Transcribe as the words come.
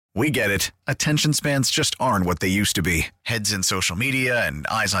We get it. Attention spans just aren't what they used to be. Heads in social media and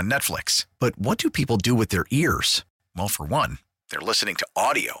eyes on Netflix. But what do people do with their ears? Well, for one, they're listening to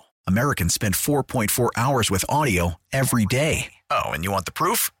audio. Americans spend 4.4 hours with audio every day. Oh, and you want the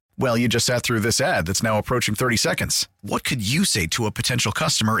proof? Well, you just sat through this ad that's now approaching 30 seconds. What could you say to a potential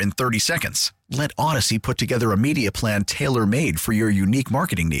customer in 30 seconds? Let Odyssey put together a media plan tailor-made for your unique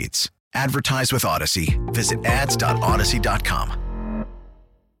marketing needs. Advertise with Odyssey. Visit ads.odyssey.com.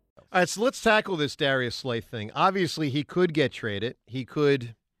 All right, so let's tackle this Darius Slay thing. Obviously, he could get traded. He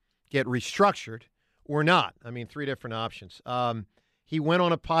could get restructured or not. I mean, three different options. He went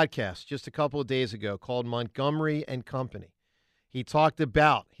on a podcast just a couple of days ago called Montgomery and Company. He talked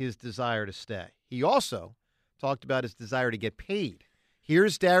about his desire to stay. He also talked about his desire to get paid.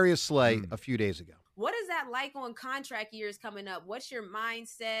 Here's Darius Slay a few days ago. What is that like on contract years coming up? What's your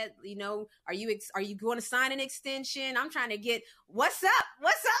mindset? You know, are you going to sign an extension? I'm trying to get what's up?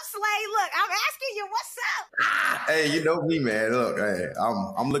 What's up, Slay? Look, I'm asking you, what's up? Hey, you know me, man. Look, hey,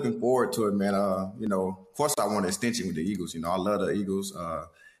 I'm looking forward to it, man. You know, of course I want an extension with the Eagles. You know, I love the Eagles.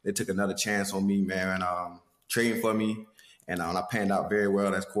 They took another chance on me, man, trading for me. And I panned out very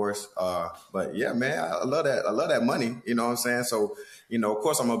well, of course. But yeah, man, I love that. I love that money. You know what I'm saying? So, you know, of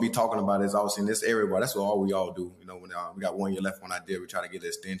course, I'm gonna be talking about this obviously in this area, but that's what we all do. You know, when we got 1 year left on our deal, we try to get the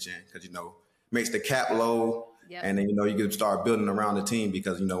extension because makes the cap low, and then you can start building around the team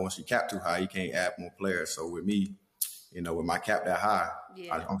because once you cap too high, you can't add more players. So with me, with my cap that high,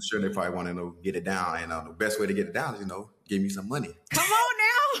 I'm sure they probably want to get it down, and the best way to get it down is give me some money. Come on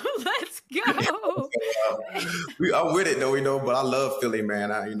now, let's go. I'm with it though, but I love Philly,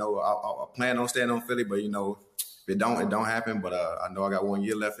 man. I plan on staying on Philly, but if it don't happen. But I know I got 1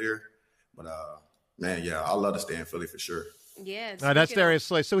 year left here. But man, yeah, I love to stay in Philly for sure. Yeah, that's Darius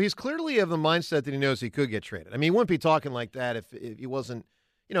Slay. So he's clearly of the mindset that he knows he could get traded. I mean, he wouldn't be talking like that if he wasn't.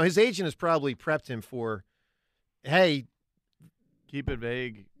 His agent has probably prepped him for, hey, keep it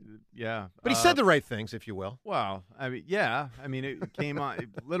vague. Yeah. But he said the right things, if you will. Well, I mean, yeah. I mean, it came on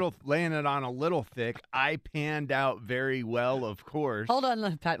laying it on a little thick. I panned out very well, of course. Hold on,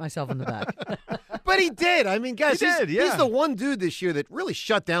 let me pat myself on the back. But he did. I mean, guys, he's the one dude this year that really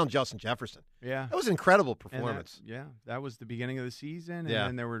shut down Justin Jefferson. Yeah. That was an incredible performance. That was the beginning of the season. And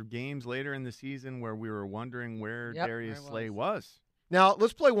then there were games later in the season where we were wondering where Darius Slay was. Now,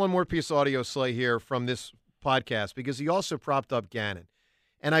 let's play one more piece of audio, Slay, here from this podcast, because he also propped up Gannon.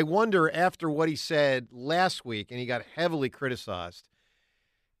 And I wonder, after what he said last week, and he got heavily criticized,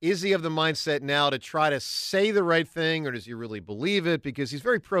 is he of the mindset now to try to say the right thing, or does he really believe it? Because he's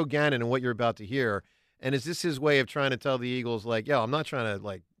very pro-Gannon in what you're about to hear. And is this his way of trying to tell the Eagles, I'm not trying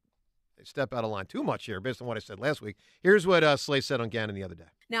to, step out of line too much here based on what I said last week. Here's what Slay said on Gannon the other day.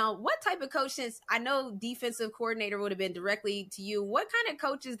 Now, what type of coach, since I know defensive coordinator would have been directly to you, what kind of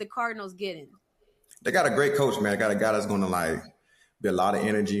coaches the Cardinals getting? They got a great coach, man. They got a guy that's going to, be a lot of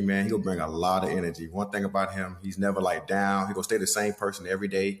energy, man. He'll bring a lot of energy. One thing about him, he's never, down. He'll stay the same person every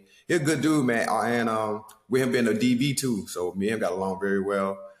day. He's a good dude, man. And with him being a DB, too. So me and him got along very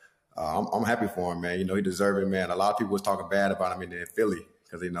well. I'm happy for him, man. He deserves it, man. A lot of people was talking bad about him in Philly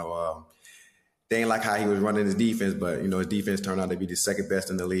because, they ain't like how he was running his defense. But, his defense turned out to be the second best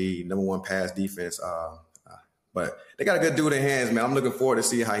in the league, number one pass defense. But they got a good dude in hands, man. I'm looking forward to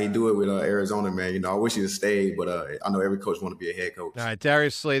see how he do it with Arizona, man. I wish he'd have stayed, but I know every coach want to be a head coach. All right,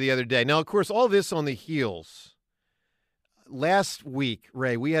 Darius Slay the other day. Now, of course, all this on the heels. Last week,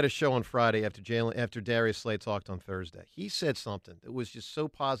 Ray, we had a show on Friday after Darius Slay talked on Thursday. He said something that was just so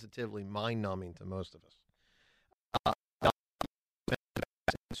positively mind-numbing to most of us.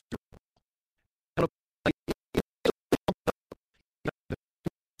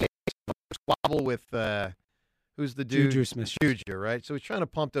 Squabble with who's the dude? Juju Smith. Juju, right? So he's trying to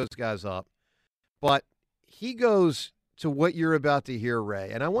pump those guys up. But he goes to what you're about to hear,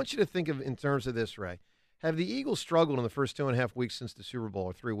 Ray. And I want you to think of in terms of this, Ray. Have the Eagles struggled in the first 2.5 weeks since the Super Bowl,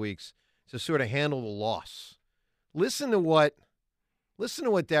 or 3 weeks, to sort of handle the loss? Listen to what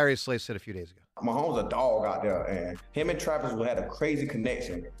Darius Slay said a few days ago. Mahomes a dog out there, and him and Travis had a crazy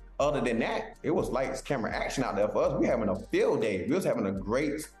connection. Other than that, it was lights, camera, action out there for us. We having a field day. We was having a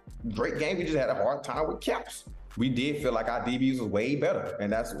great game. We just had a hard time with caps. We did feel like our DBs was way better,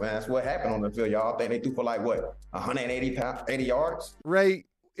 and that's what happened on the field. Y'all think they threw for 180 yards? Ray,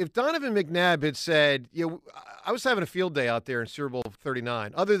 if Donovan McNabb had said, I was having a field day out there in Super Bowl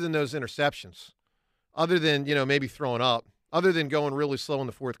 39, other than those interceptions, other than, maybe throwing up, other than going really slow in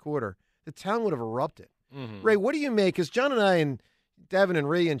the fourth quarter, the town would have erupted. Mm-hmm. Ray, what do you make? Because John and I and Devin and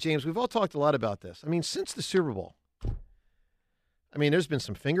Ray and James, we've all talked a lot about this. I mean, since the Super Bowl, there's been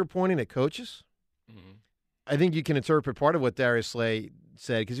some finger pointing at coaches. Mm-hmm. I think you can interpret part of what Darius Slay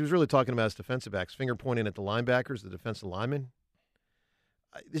said, because he was really talking about his defensive backs, finger pointing at the linebackers, the defensive linemen.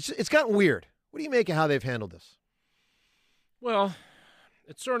 It's gotten weird. What do you make of how they've handled this? Well,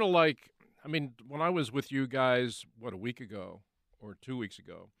 it's sort of like, I mean, when I was with you guys, a week ago or 2 weeks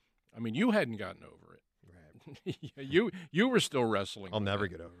ago, I mean, you hadn't gotten over it. Right. you were still wrestling. I'll never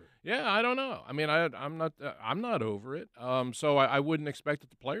get over it. Yeah, I don't know. I mean, I'm not over it. So I wouldn't expect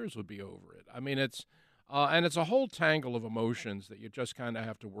that the players would be over it. I mean, it's a whole tangle of emotions that you just kind of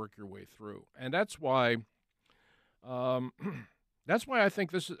have to work your way through, and that's why. That's why I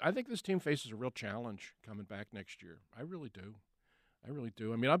think this team faces a real challenge coming back next year. I really do.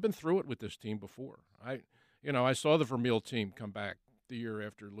 I mean, I've been through it with this team before. I saw the Vermeil team come back the year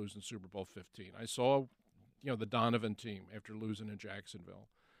after losing Super Bowl 15. I saw, the Donovan team after losing in Jacksonville.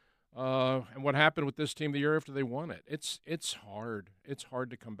 And what happened with this team the year after they won it. It's hard. It's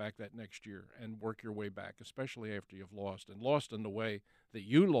hard to come back that next year and work your way back, especially after you've lost in the way that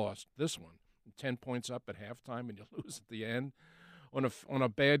you lost this one. 10 points up at halftime and you lose at the end on a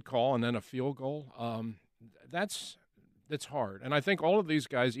bad call and then a field goal. That's hard. And I think all of these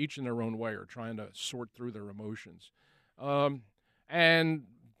guys, each in their own way, are trying to sort through their emotions.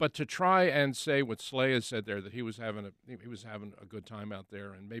 But to try and say what Slay has said there, that he was having a good time out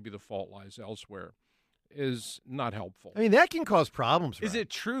there and maybe the fault lies elsewhere, is not helpful. I mean, that can cause problems, right? Is it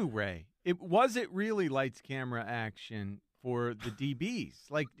true, Ray? Was it really lights, camera, action for the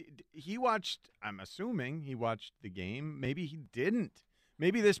DBs? Like, he watched, I'm assuming he watched the game. Maybe he didn't.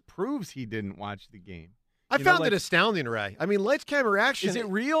 Maybe this proves he didn't watch the game. I found it astounding, Ray. I mean, lights, camera, action. Is it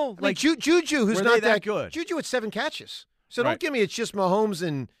real? Like Juju, who's not that good. Juju had 7 catches. So right. Don't give me it's just Mahomes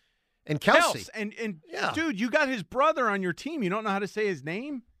and Kelsey. And yeah. Dude, you got his brother on your team. You don't know how to say his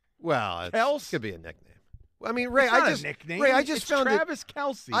name? Well, it could be a nickname. I mean, Ray, it's not a nickname. Ray, I just found Travis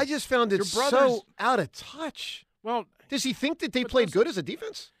Kelsey. I just found it so out of touch. Well, does he think that they played good as a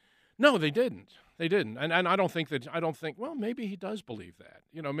defense? No, they didn't. They didn't. And I don't think, well, maybe he does believe that.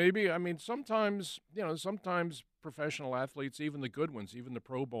 Sometimes professional athletes, even the good ones, even the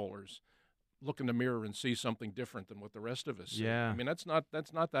Pro Bowlers, look in the mirror and see something different than what the rest of us see. Yeah. I mean, that's not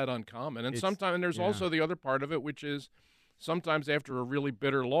that uncommon. And sometimes there's also the other part of it, which is sometimes after a really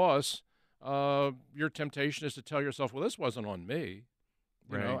bitter loss, your temptation is to tell yourself, well, this wasn't on me.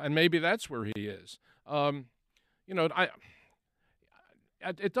 You know, and maybe that's where he is.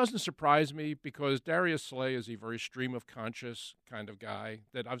 It doesn't surprise me because Darius Slay is a very stream of conscious kind of guy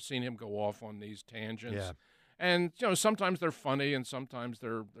that I've seen him go off on these tangents. Yeah. And, sometimes they're funny and sometimes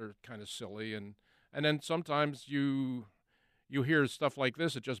they're kind of silly. And then sometimes you hear stuff like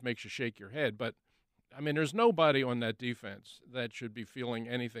this, it just makes you shake your head. But, I mean, there's nobody on that defense that should be feeling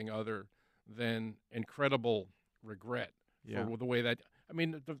anything other than incredible regret for the way that – I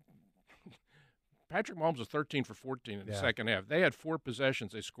mean, Patrick Mahomes was 13 for 14 in the second half. They had 4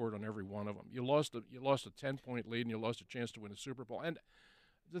 possessions. They scored on every one of them. You lost a 10-point lead, and you lost a chance to win a Super Bowl. And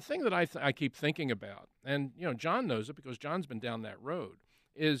the thing that I keep thinking about, and, John knows it because John's been down that road,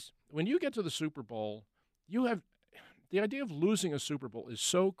 is when you get to the Super Bowl, you have – the idea of losing a Super Bowl is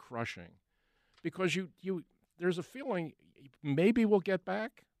so crushing because there's a feeling maybe we'll get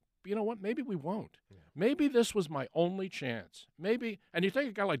back. You know what? Maybe we won't. Yeah. Maybe this was my only chance. Maybe – and you take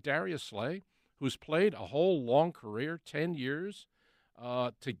a guy like Darius Slay, who's played a whole long career, 10 years,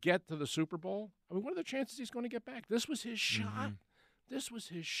 to get to the Super Bowl. I mean, what are the chances he's going to get back? This was his shot. Mm-hmm. This was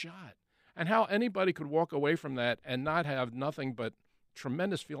his shot. And how anybody could walk away from that and not have nothing but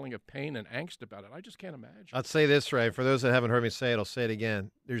tremendous feeling of pain and angst about it, I just can't imagine. I'll say this, Ray. For those that haven't heard me say it, I'll say it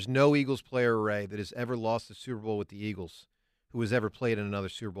again. There's no Eagles player, Ray, that has ever lost the Super Bowl with the Eagles who has ever played in another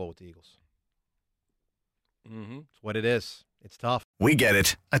Super Bowl with the Eagles. Mm-hmm. It's what it is. It's tough. We get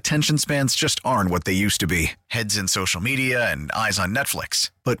it. Attention spans just aren't what they used to be. Heads in social media and eyes on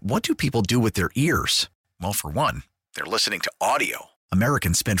Netflix. But what do people do with their ears? Well, for one, they're listening to audio.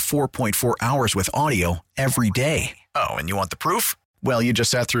 Americans spend 4.4 hours with audio every day. Oh, and you want the proof? Well, you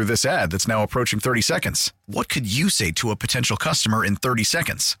just sat through this ad that's now approaching 30 seconds. What could you say to a potential customer in 30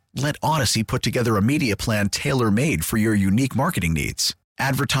 seconds? Let Odyssey put together a media plan tailor-made for your unique marketing needs.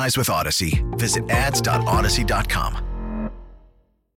 Advertise with Odyssey. Visit ads.odyssey.com.